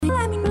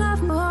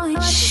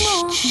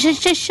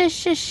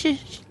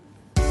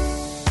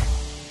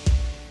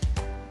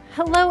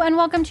Hello and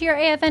welcome to your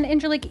AFN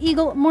Incirlik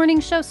Eagle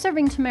morning show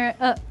serving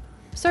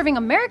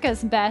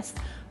America's best.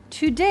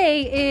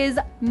 Today is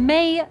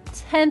May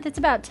 10th. It's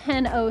about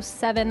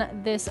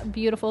 10:07 this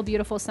beautiful,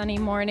 beautiful sunny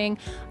morning.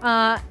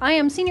 I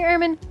am Senior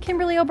Airman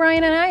Kimberly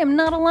O'Brien, and I am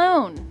not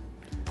alone.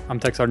 I'm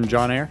Tech Sergeant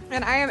John Ayer.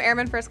 And I am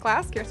Airman First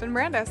Class Kirsten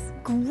Brandis.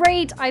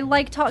 Great. I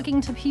like talking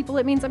to people.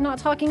 It means I'm not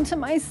talking to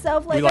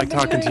myself like we like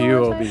talking to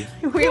you, Obi.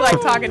 We like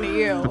talking to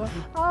you.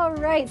 All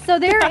right. So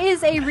there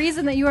is a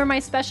reason that you are my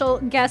special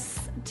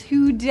guests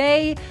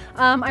today.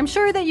 I'm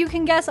sure that you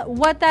can guess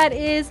what that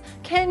is.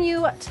 Can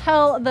you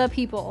tell the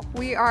people?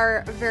 We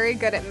are very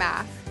good at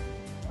math.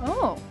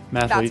 Oh.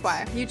 Mathletes. That's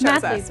why you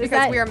chose us,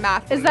 because we are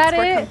mathletes. Is that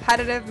We're it?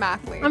 competitive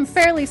mathletes. I'm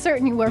fairly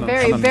certain you were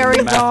very, I'm a very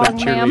wrong,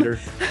 mathlete ma'am.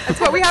 cheerleader.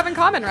 That's what we have in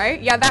common,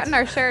 right? Yeah, that and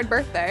our shared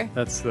birthday.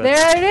 That's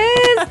There it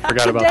is.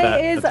 Forgot about that.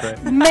 Today is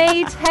That's right.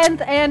 May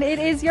 10th, and it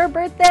is your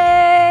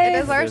birthday. It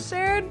is our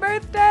shared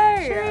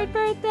birthday. Shared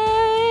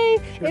birthday.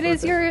 It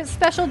is your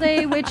special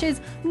day, which is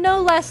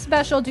no less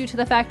special due to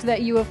the fact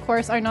that you, of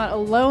course, are not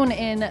alone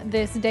in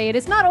this day. It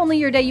is not only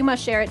your day, you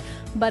must share it,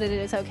 but it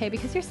is okay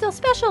because you're still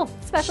special.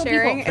 Special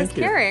Sharing people. is Thank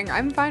you. caring.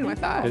 I'm fine with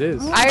that. It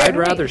is. I'd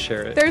rather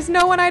share it. There's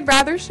no one I'd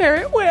rather share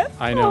it with.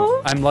 I know.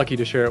 I'm lucky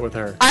to share it with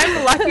her.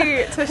 I'm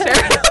lucky to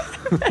share it.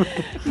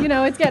 You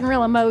know, it's getting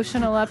real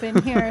emotional up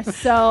in here.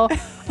 So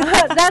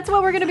that's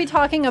what we're going to be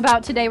talking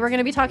about today. We're going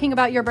to be talking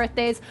about your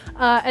birthdays,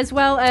 as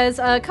well as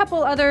a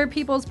couple other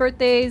people's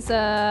birthdays,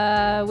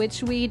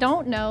 which we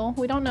don't know.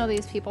 We don't know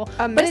these people.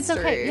 But it's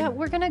okay. mystery. Yeah,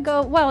 we're going to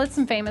go. Well, it's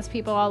some famous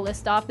people I'll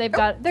list off.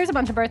 There's a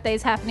bunch of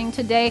birthdays happening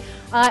today.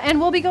 And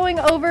we'll be going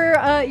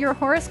over your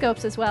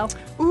horoscopes as well.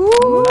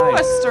 Ooh, Nice.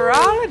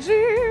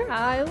 astrology.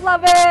 I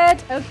love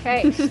it.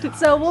 Okay.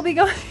 So we'll be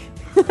going.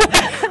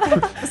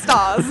 The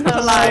stars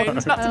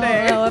aligned. Not I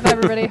today. don't know if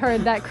everybody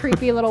heard that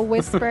creepy little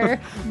whisper,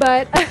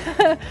 but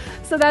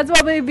so that's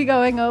what we'll be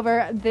going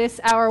over this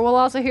hour. We'll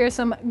also hear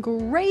some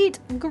great,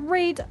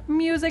 great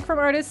music from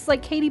artists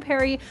like Katy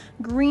Perry,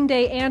 Green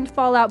Day, and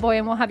Fall Out Boy,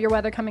 and we'll have your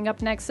weather coming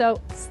up next, so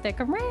stick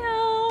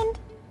around.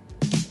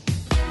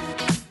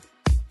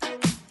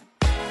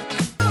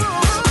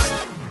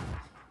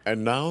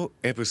 And now,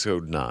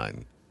 Episode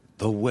 9,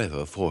 the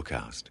weather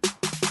forecast.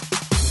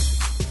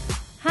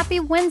 Happy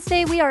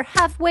Wednesday. We are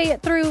halfway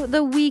through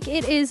the week.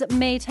 It is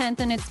May 10th,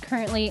 and it's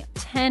currently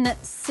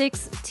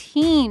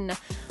 10:16.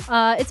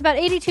 It's about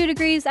 82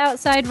 degrees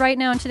outside right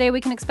now, and today we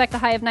can expect a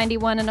high of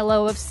 91 and a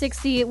low of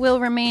 60. It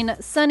will remain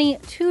sunny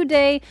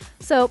today,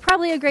 so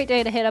probably a great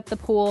day to hit up the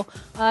pool.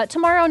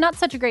 Tomorrow, not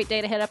such a great day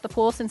to hit up the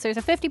pool since there's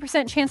a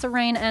 50% chance of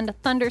rain and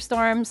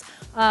thunderstorms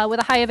with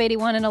a high of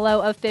 81 and a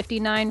low of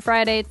 59.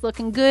 Friday, it's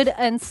looking good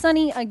and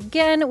sunny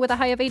again with a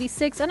high of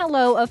 86 and a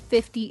low of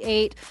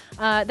 58.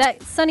 That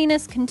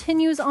sunniness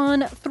continues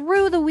on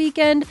through the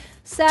weekend.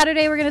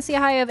 Saturday, we're going to see a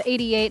high of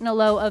 88 and a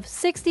low of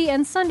 60.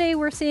 And Sunday,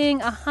 we're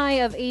seeing a high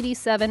of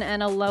 87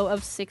 and a low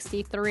of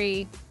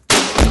 63.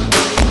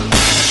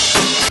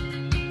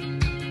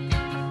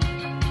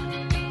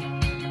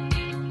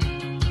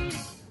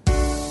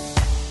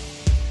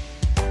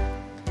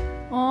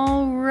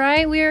 All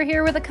right, we are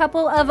here with a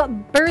couple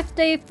of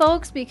birthday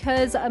folks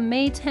because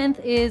May 10th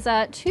is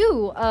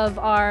two of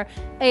our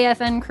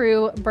AFN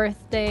crew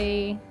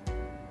birthday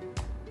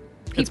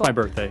people. It's my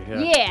birthday. Yeah.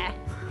 Yeah.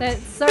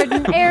 That's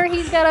Sergeant Ayer.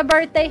 He's got a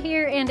birthday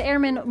here, and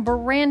Airman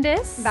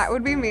Brandis. That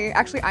would be me.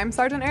 Actually, I'm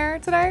Sergeant Ayer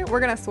today. We're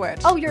gonna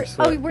switch. Oh, we're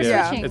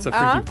Yeah, switching. It's a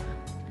freaky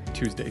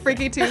Tuesday.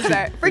 Freaky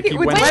Tuesday. Freaky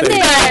Wednesday.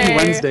 Freaky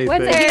Wednesday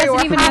Wednesday. thing. He doesn't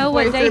We're even know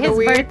what halfway day through the his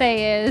week.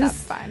 birthday That's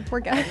is. fine. We're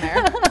getting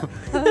there.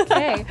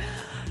 Okay.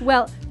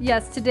 Well,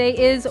 yes, today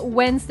is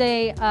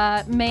Wednesday,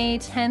 May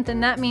 10th,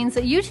 and that means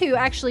that you two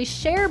actually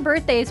share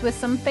birthdays with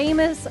some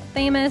famous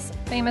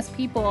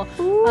people.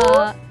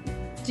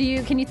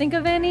 Can you think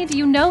of any? Do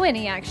you know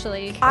any,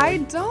 actually? I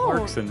don't.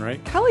 Clarkson,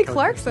 right? Kelly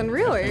Clarkson,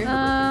 really?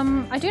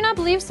 I do not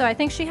believe so. I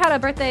think she had a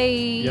birthday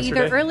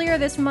Yesterday? either earlier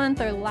this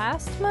month or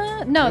last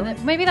month. No, Really?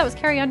 maybe that was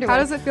Carrie Underwood. How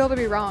does it feel to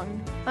be wrong?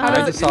 I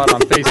just saw it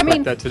on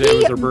Facebook that today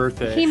was her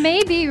birthday. He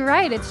may be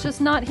right. It's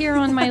just not here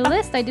on my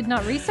list. I did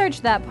not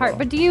research that part.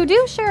 But you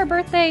do share a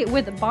birthday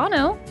with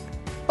Bono.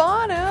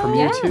 Bono. From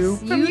Yes, U2?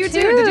 From U2.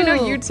 Did you know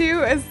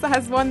U2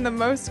 has won the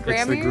most Grammys?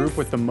 It's the group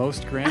with the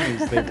most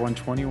Grammys. They've won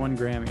 21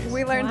 Grammys.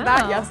 We learned Wow.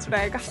 that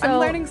yesterday. Gosh, So- I'm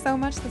learning so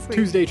much this week.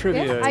 Tuesday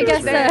trivia. Yeah, I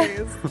guess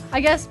Tuesdays.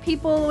 I guess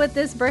people with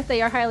this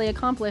birthday are highly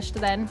accomplished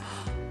then.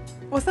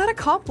 Was that a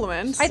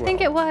compliment? I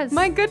think it was.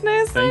 My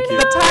goodness. Thank you.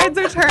 The tides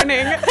are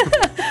turning.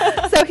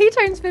 So he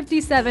turns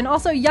 57.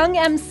 Also, young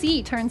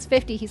MC turns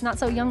 50. He's not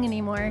so young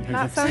anymore.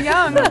 Not so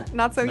young.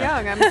 Not so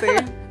young,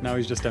 MC. Now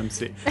he's just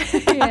MC.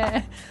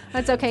 Yeah,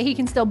 that's okay. He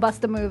can still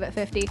bust a move at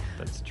 50.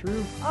 That's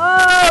true.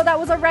 Oh, that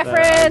was a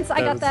reference. I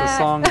got That's the that.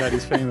 song that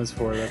he's famous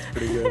for. That's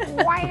pretty good.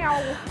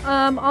 Wow.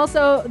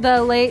 Also,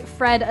 the late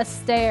Fred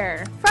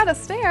Astaire. Fred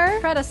Astaire.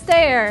 Fred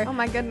Astaire. Oh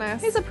my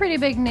goodness. He's a pretty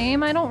big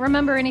name. I don't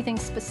remember anything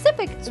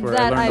specific That's where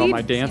that I learned all I've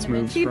my dance seen him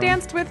in. moves He from.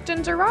 danced with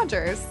Ginger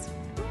Rogers.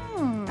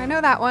 I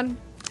know that one.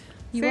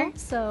 You See?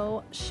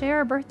 also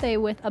share a birthday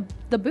with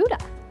the Buddha.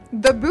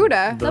 The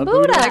Buddha. The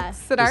Buddha. Like Is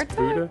Siddhartha?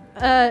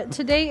 Buddha?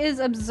 Today is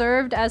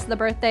observed as the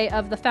birthday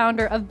of the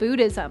founder of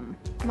Buddhism.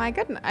 My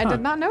goodness, I did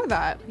not know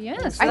that.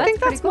 Yes, I think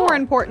pretty that's cool. more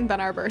important than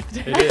our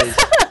birthday. It is.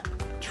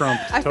 Trump.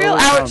 I feel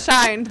totally Trump.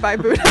 outshined by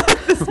Buddha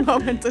at this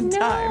moment in No,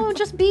 time.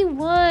 just be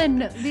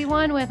one. Be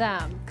one with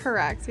them.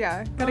 Correct,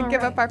 yeah. Gotta All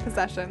give right. up our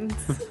possessions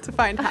to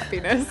find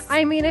happiness.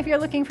 I mean, if you're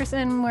looking for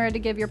somewhere to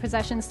give your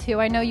possessions to,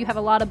 I know you have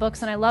a lot of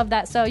books, and I love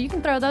that, so you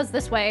can throw those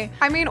this way.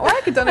 I mean, or I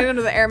could donate them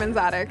to the Airman's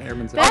Attic.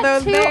 Airman's That Although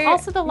too. they-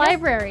 Also the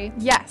library.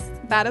 Yes,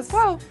 that as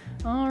well.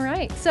 All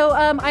right. So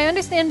I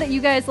understand that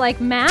you guys like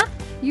math.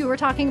 You were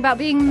talking about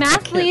being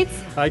mathletes.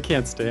 I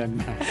can't stand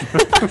math.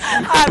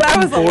 That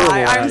was a Horrible lie.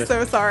 at I'm it.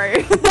 so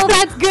sorry. Well,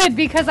 that's good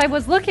because I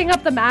was looking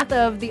up the math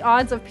of the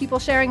odds of people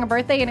sharing a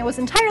birthday, and it was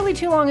entirely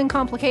too long and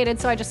complicated,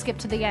 so I just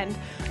skipped to the end.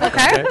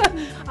 Okay.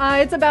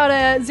 It's about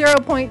a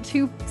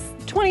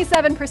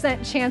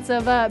 0.27% chance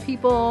of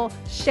people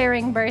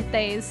sharing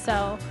birthdays.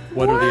 So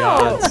What are the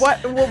odds?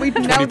 Well, we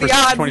know the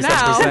odds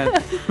now.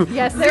 27%.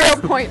 yes, there's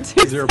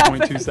 0.27.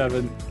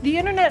 0.27. the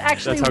internet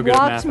actually That's how good at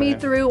walked math I me am.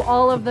 through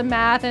all of the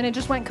math, and it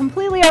just went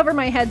completely over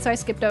my head, so I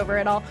skipped over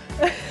it all.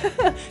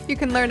 You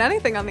can learn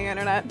anything on the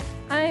internet.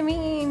 I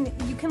mean,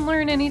 you can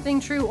learn anything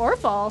true or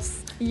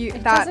false.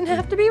 It That doesn't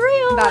have to be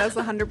real. That is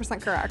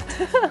 100% correct.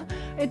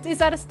 Is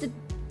that a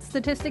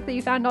statistic that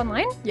you found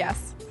online?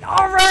 Yes.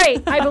 All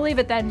right. I believe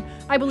it then.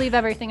 I believe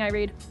everything I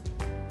read.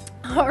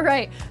 All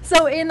right.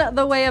 So in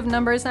the way of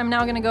numbers, I'm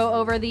now going to go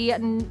over the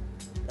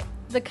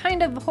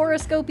kind of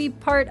horoscopy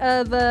part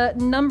of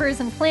numbers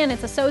and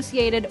planets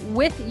associated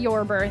with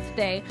your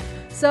birthday.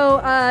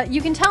 So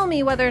you can tell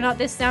me whether or not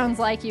this sounds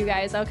like you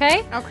guys,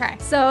 okay? Okay.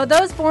 So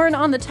those born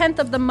on the 10th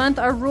of the month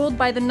are ruled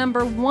by the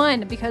number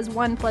 1 because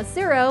 1 plus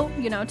 0,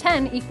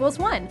 10 equals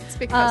 1. It's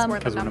because we're the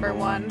Because we're number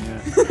one.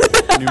 Yeah.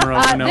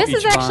 Numero, This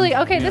is each actually,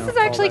 one, okay, you this know, is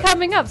actually all that.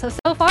 coming up. So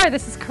far,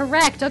 this is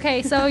correct.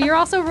 Okay, so you're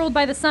also ruled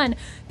by the sun.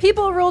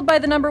 People ruled by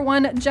the number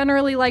 1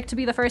 generally like to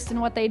be the first in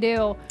what they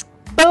do.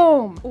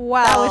 Boom. That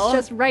Well, was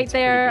just right pretty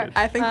there. good.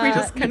 I think we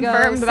just ego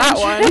confirmed that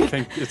centric. I one.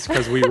 think it's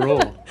because we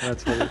rule.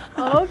 That's what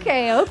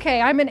Okay.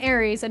 I'm an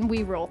Aries and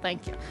we rule.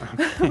 Thank you.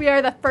 We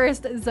are the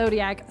first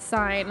zodiac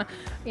sign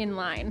in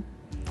line.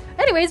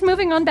 Anyways,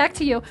 moving on back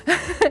to you.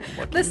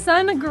 The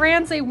sun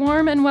grants a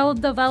warm and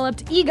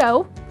well-developed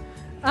ego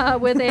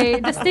with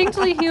a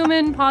distinctly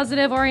human,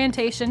 positive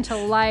orientation to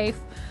life.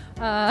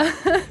 I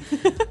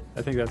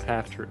think that's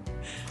half true.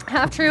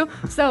 Half true.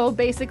 So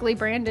basically,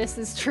 Brandis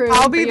is true.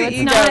 I'll For be you, the it's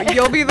ego. not.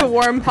 You'll be the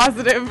warm,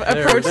 positive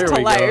approach there to we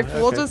go. life.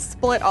 We'll Okay. just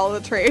split all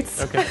the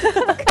traits. Okay.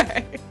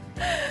 Okay.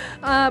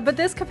 But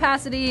this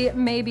capacity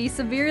may be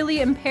severely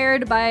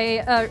impaired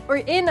by, or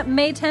in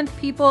May 10th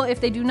people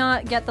if they do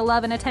not get the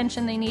love and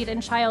attention they need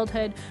in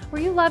childhood. Were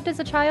you loved as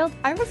a child?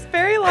 I was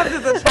very loved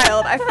as a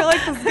child. I feel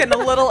like this is getting a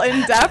little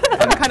in depth.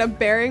 I'm kind of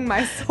bearing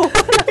my soul.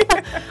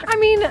 I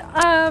mean,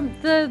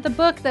 the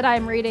book that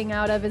I'm reading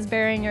out of is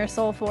Bearing Your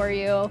Soul for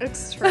You.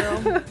 It's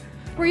true.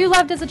 Were you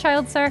loved as a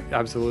child, sir?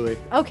 Absolutely.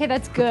 Okay,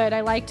 that's good. I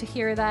like to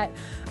hear that.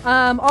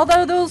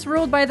 Although those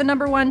ruled by the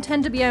number 1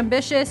 tend to be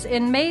ambitious,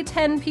 in May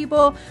 10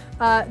 people,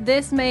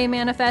 this may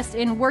manifest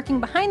in working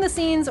behind the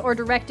scenes or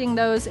directing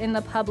those in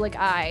the public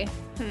eye.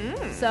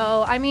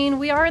 So, I mean,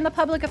 we are in the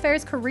public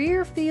affairs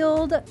career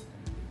field.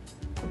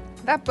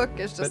 That book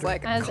is just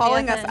like As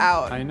calling us AFN.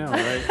 out. I know,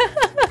 right?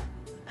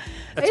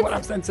 That's what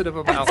I'm sensitive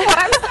about. That's what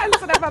I'm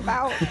sensitive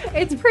about.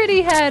 It's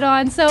pretty head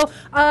on. So,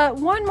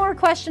 one more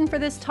question for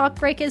this talk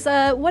break is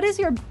what is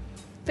your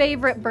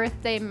favorite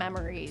birthday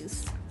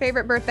memories?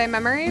 Favorite birthday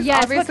memories? Yes,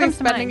 what Obviously comes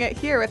to spending mind? it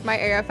here with my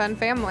AFN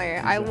family.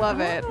 I love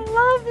it. I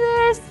love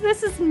this.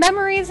 This is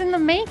memories in the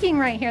making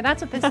right here.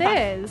 That's what this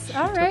is.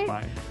 All right.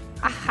 Mine.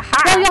 Well,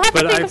 you'll have to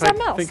But think if of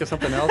something I else. think of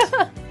something else,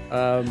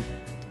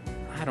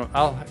 I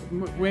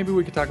don't. Maybe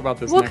we could talk about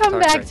this. We'll next come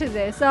talk back break. to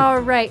this. All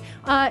right.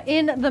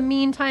 In the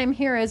meantime,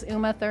 here is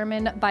Uma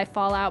Thurman by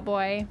Fall Out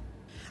Boy.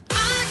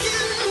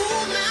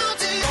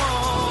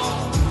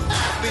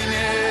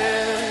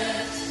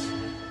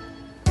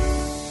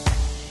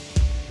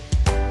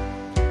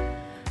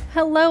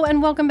 Hello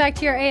and welcome back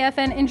to your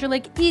AFN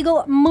Incirlik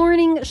Eagle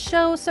Morning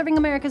Show, serving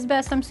America's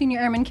best. I'm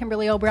Senior Airman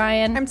Kimberly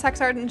O'Brien. I'm Tech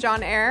Sergeant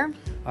John Eyre.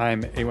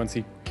 I'm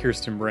A1C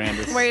Kirsten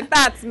Brandis. Wait,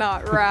 that's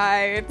not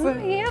right. He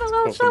had a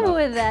little Close trouble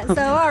enough. with that.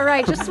 So, all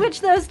right, just switch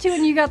those two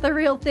and you got the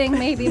real thing.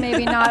 Maybe,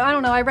 maybe not. I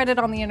don't know. I read it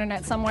on the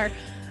internet somewhere.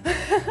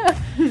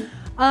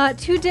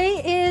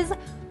 Today is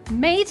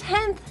May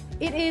 10th.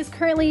 It is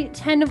currently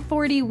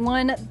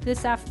 10:41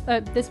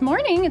 this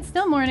morning. It's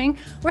still morning.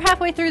 We're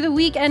halfway through the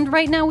week, and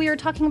right now we are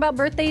talking about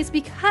birthdays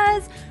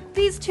because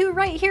these two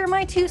right here,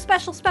 my two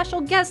special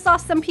guests,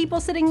 awesome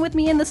people sitting with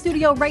me in the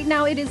studio right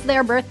now. It is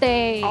their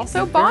birthday.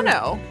 Also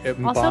Bono.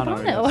 Also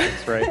Bono. Yes,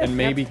 that's right. And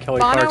maybe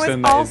Kelly Bono Clarkson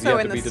is that also yet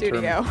in to the be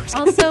studio. determined.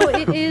 Also,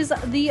 it is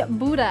the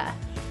Buddha.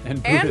 And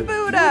And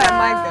Buddha. Buddha.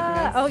 My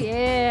goodness. Oh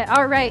yeah!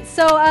 All right.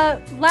 So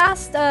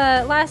last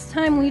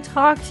time we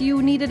talked,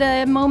 you needed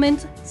a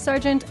moment,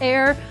 Sergeant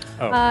Eyre,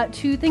 Oh.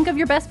 to think of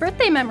your best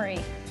birthday memory.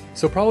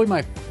 So probably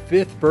my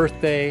 5th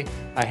birthday,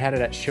 I had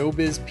it at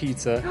Showbiz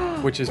Pizza,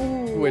 which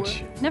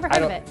Never I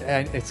heard of don't- it.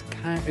 And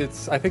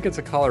I think it's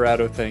a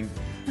Colorado thing,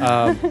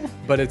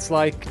 but it's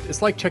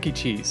like Chuck E.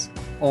 Cheese.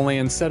 Only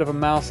instead of a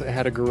mouse, it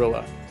had a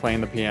gorilla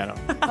playing the piano,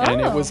 and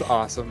it was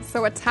awesome.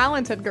 So a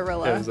talented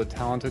gorilla. It was a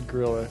talented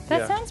gorilla. That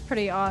yeah. sounds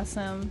pretty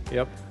awesome.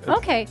 Yep.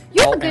 Okay,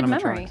 you have all a good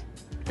memory.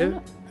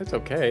 animatronics. It's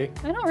okay.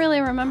 I don't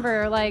really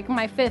remember like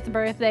my 5th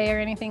birthday or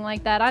anything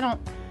like that. I don't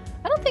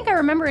think I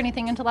remember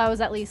anything until I was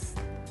at least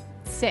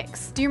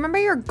 6. Do you remember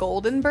your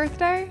golden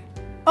birthday?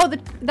 Oh,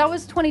 that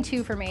was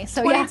 22 for me.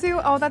 So 22?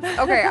 yeah. Oh, that's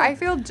okay. I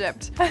feel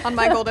gypped on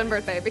my golden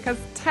birthday because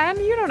 10,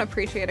 you don't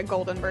appreciate a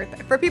golden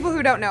birthday. For people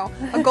who don't know,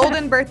 a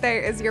golden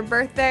birthday is your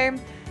birthday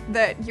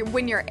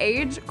when your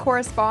age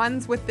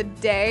corresponds with the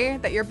day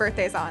that your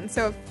birthday's on.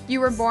 So if you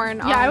were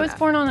born on... Yeah, I was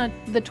born on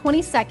the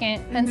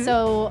 22nd, and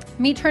so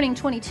me turning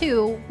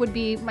 22 would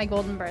be my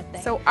golden birthday.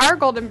 So our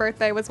golden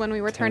birthday was when we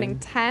were turning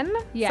 10.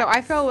 Yes. So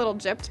I feel a little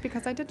gypped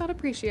because I did not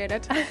appreciate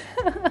it.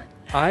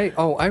 I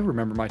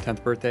remember my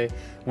 10th birthday.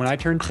 When I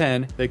turned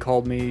 10, they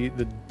called me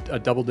a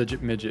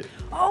double-digit midget.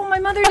 Oh, my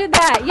mother did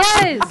that.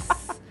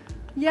 Yes.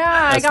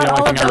 Yeah, That's I got the all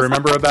only of thing I those.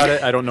 remember about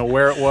it. I don't know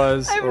where it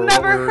was. I've or what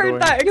never we were heard doing.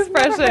 that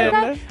expression.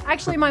 That?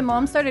 Actually, my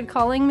mom started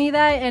calling me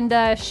that, and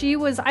I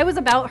was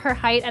about her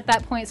height at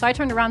that point, so I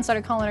turned around and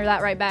started calling her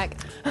that right back.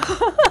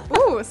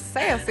 Ooh,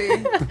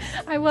 sassy.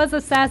 I was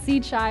a sassy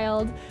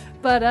child,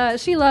 but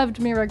she loved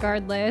me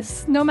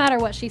regardless, no matter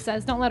what she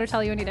says. Don't let her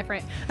tell you any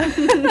different.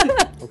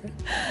 Okay.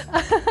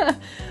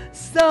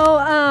 So,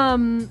 all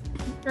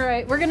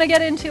right, we're gonna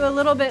get into a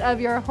little bit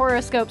of your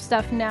horoscope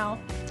stuff now.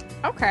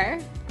 Okay.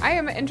 I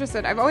am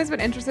interested. I've always been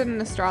interested in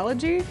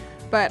astrology,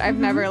 but I've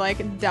never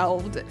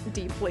delved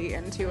deeply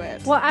into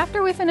it. Well,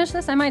 after we finish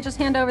this, I might just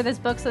hand over this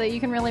book so that you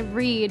can really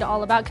read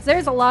all about, because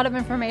there's a lot of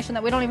information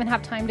that we don't even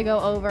have time to go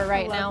over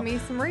right now. Love me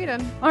some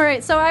reading. All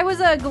right, so I was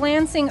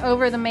glancing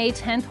over the May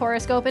 10th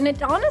horoscope, and it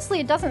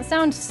doesn't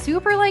sound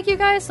super like you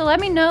guys. So let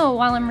me know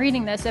while I'm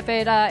reading this if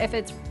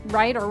it's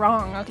right or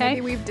wrong. Okay?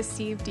 Maybe we've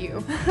deceived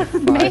you.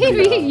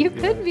 Maybe you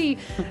could be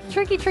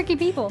tricky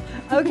people.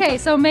 Okay,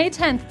 so May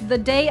 10th, the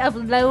day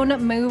of lone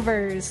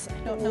movers.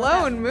 I don't know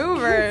Lone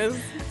movers.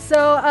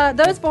 So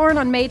those born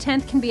on May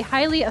 10th can be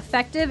highly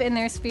effective in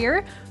their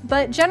sphere,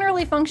 but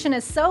generally function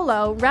as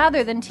solo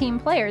rather than team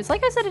players.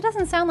 Like I said, it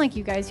doesn't sound like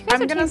you guys. You guys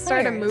I'm are going to team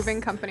start a players.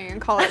 moving company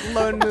and call it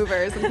Lone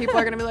Movers, and people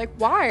are going to be like,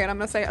 why? And I'm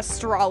going to say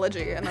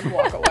astrology and then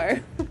walk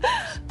away.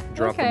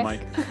 Drop Okay.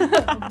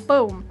 the mic.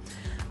 Boom.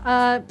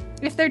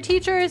 If they're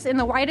teachers in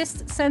the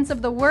widest sense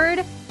of the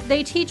word,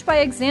 they teach by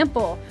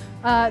example,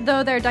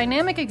 though their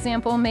dynamic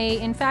example may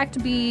in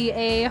fact be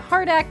a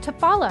hard act to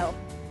follow.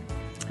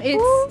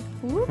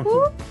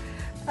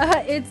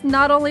 It's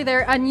not only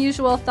their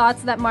unusual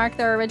thoughts that mark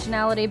their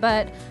originality,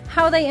 but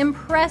how they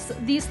impress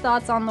these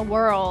thoughts on the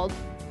world.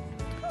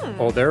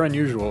 Oh, they're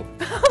unusual.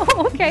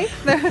 Okay.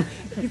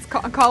 He's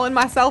calling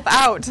myself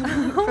out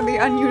for the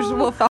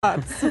unusual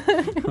thoughts.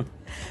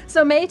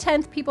 So May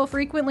 10th, people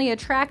frequently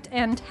attract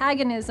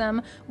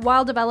antagonism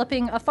while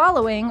developing a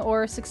following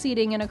or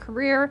succeeding in a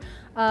career.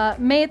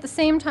 May at the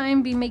same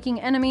time be making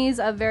enemies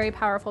of very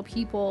powerful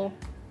people.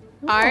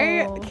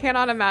 I Oh.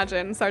 cannot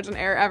imagine Sergeant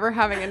Air ever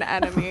having an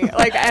enemy.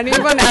 Like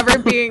anyone ever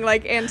being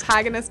like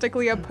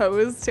antagonistically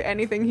opposed to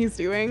anything he's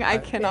doing. I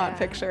cannot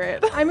picture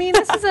it. I mean,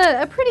 this is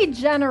a pretty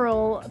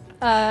general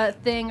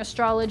thing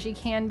astrology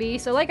can be.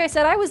 So like I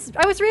said, I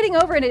was reading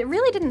over it. It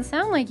really didn't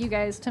sound like you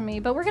guys to me,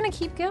 but we're going to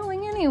keep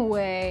going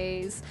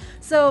anyways.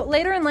 So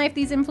later in life,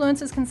 these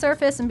influences can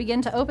surface and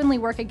begin to openly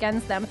work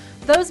against them.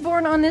 Those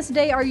born on this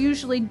day are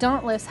usually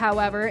dauntless,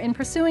 however, in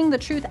pursuing the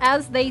truth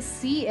as they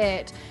see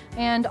it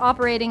and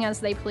operating as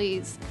they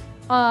please.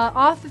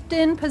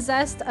 Often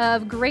possessed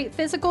of great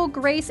physical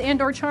grace and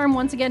or charm.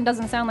 Once again,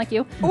 doesn't sound like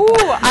you. Ooh,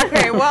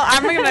 okay, well,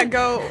 I'm gonna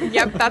go,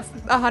 yep, that's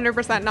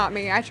 100% not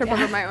me. I trip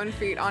over my own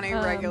feet on a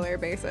regular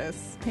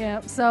basis.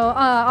 Yeah, so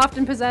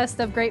often possessed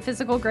of great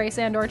physical grace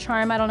and or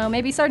charm. I don't know,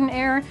 maybe Sergeant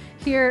Air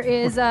here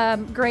is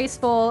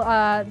graceful.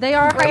 They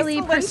are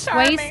highly Graceful and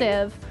charming.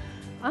 persuasive.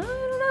 I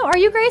don't know. Are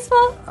you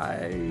graceful?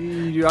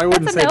 I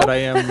wouldn't a say no? that I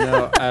am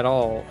at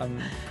all.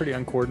 I'm pretty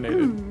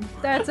uncoordinated.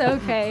 That's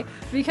okay,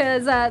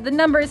 because the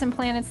numbers and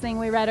planets thing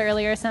we read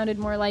earlier sounded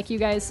more like you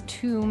guys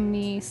to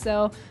me.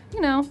 So,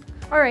 you know.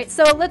 All right,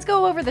 so let's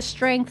go over the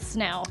strengths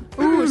now.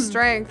 Ooh,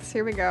 strengths,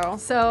 here we go.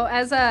 So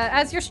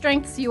as your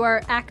strengths, you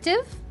are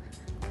active,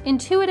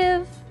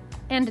 intuitive,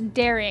 and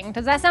daring.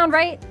 Does that sound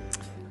right?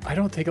 I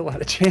don't take a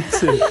lot of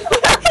chances.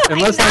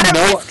 Unless I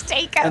know.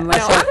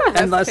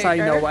 Unless I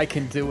know I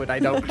can do it, I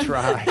don't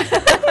try.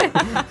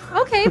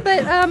 Okay,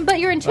 but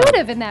you're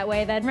intuitive in that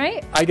way then,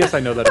 right? I guess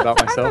I know that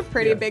about myself. I'm a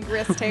pretty yeah. big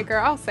risk taker,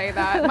 I'll say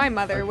that. My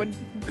mother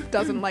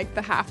doesn't like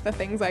half the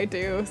things I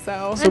do,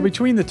 so So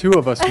between the two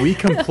of us, we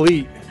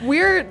complete.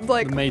 we're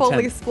like May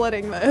fully 10th.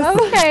 splitting this.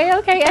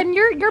 Okay, and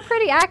you're a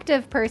pretty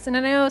active person,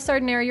 and I know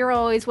Sergeant Air, you're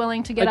always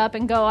willing to get up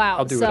and go out.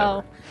 I'll do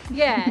so,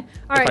 yeah.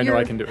 All right, If I know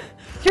I can do it.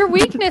 Your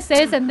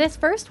weaknesses, and this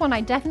first one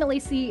I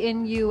definitely see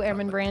in you,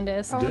 Airman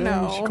Brandis. Oh, Dang,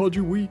 no. she called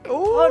you weak.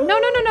 Oh, no.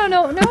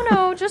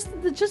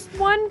 Just just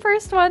one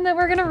first one that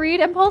we're going to read.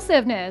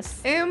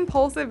 Impulsiveness.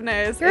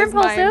 Impulsiveness You're is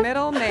my impulsive?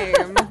 middle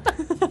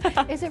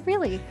name. Is it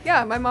really?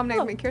 Yeah, my mom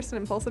named me Kirsten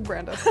Impulsive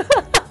Brandis.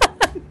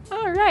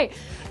 All right.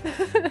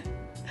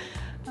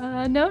 No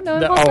Oh,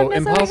 impulsiveness.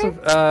 impulsive.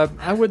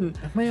 I wouldn't.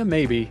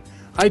 Maybe.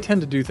 I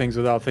tend to do things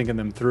without thinking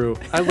them through.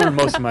 I learn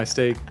most of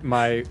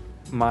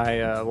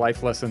my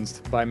life lessons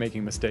by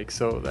making mistakes.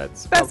 So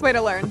that's Best way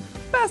to learn.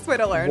 Best way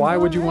to learn. Why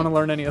would you want to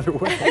learn any other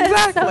way?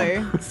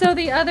 Exactly. So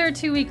the other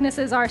two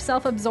weaknesses are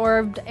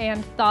self-absorbed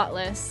and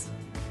thoughtless.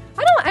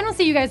 I don't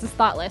see you guys as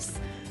thoughtless.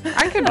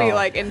 I could be Oh.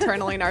 like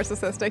internally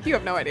narcissistic. You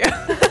have no idea.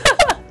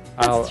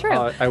 true.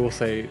 I will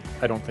say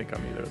I don't think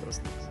I'm either of those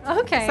things.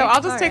 Okay. So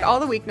I'll just all take right. all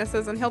the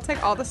weaknesses and he'll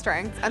take all the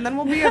strengths, and then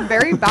we'll be a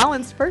very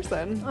balanced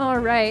person. All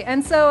right.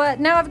 And so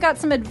now I've got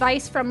some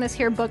advice from this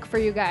here book for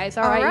you guys.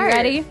 All right, you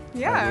ready?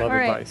 Yeah. I love All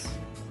right. advice.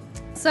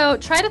 So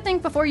try to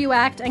think before you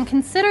act and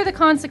consider the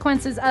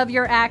consequences of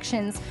your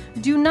actions.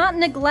 Do not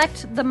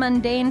neglect the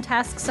mundane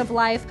tasks of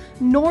life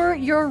nor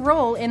your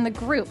role in the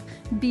group.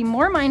 Be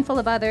more mindful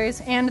of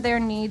others and their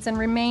needs and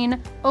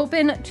remain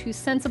open to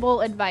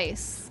sensible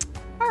advice.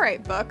 All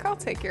right, book. I'll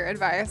take your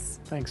advice.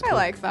 Thanks, I book.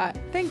 like that.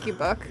 Thank you,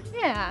 book.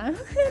 Yeah,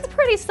 it's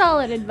pretty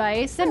solid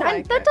advice. And, I like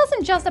and that it.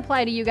 doesn't just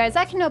apply to you guys.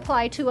 That can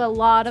apply to a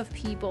lot of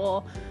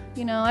people.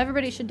 You know,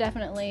 everybody should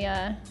definitely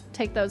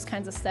take those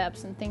kinds of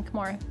steps and think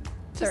more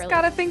Just thoroughly.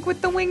 gotta think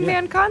with the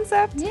wingman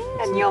concept, Yeah.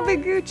 and you'll be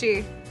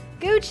Gucci.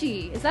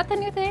 Gucci. Is that the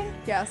new thing?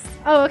 Yes,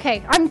 Oh,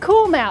 okay. I'm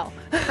cool now.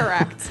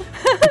 correct.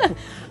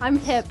 I'm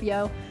hip,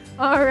 yo.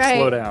 All right.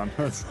 Slow down.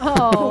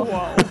 Oh,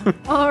 Whoa.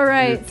 all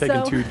right. You're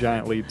taking so two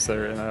giant leaps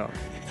there, and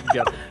you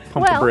got to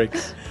pump Well. the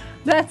brakes.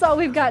 that's all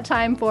we've got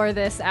time for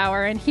this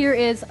hour. And here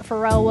is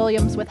Pharrell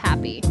Williams with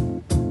Happy.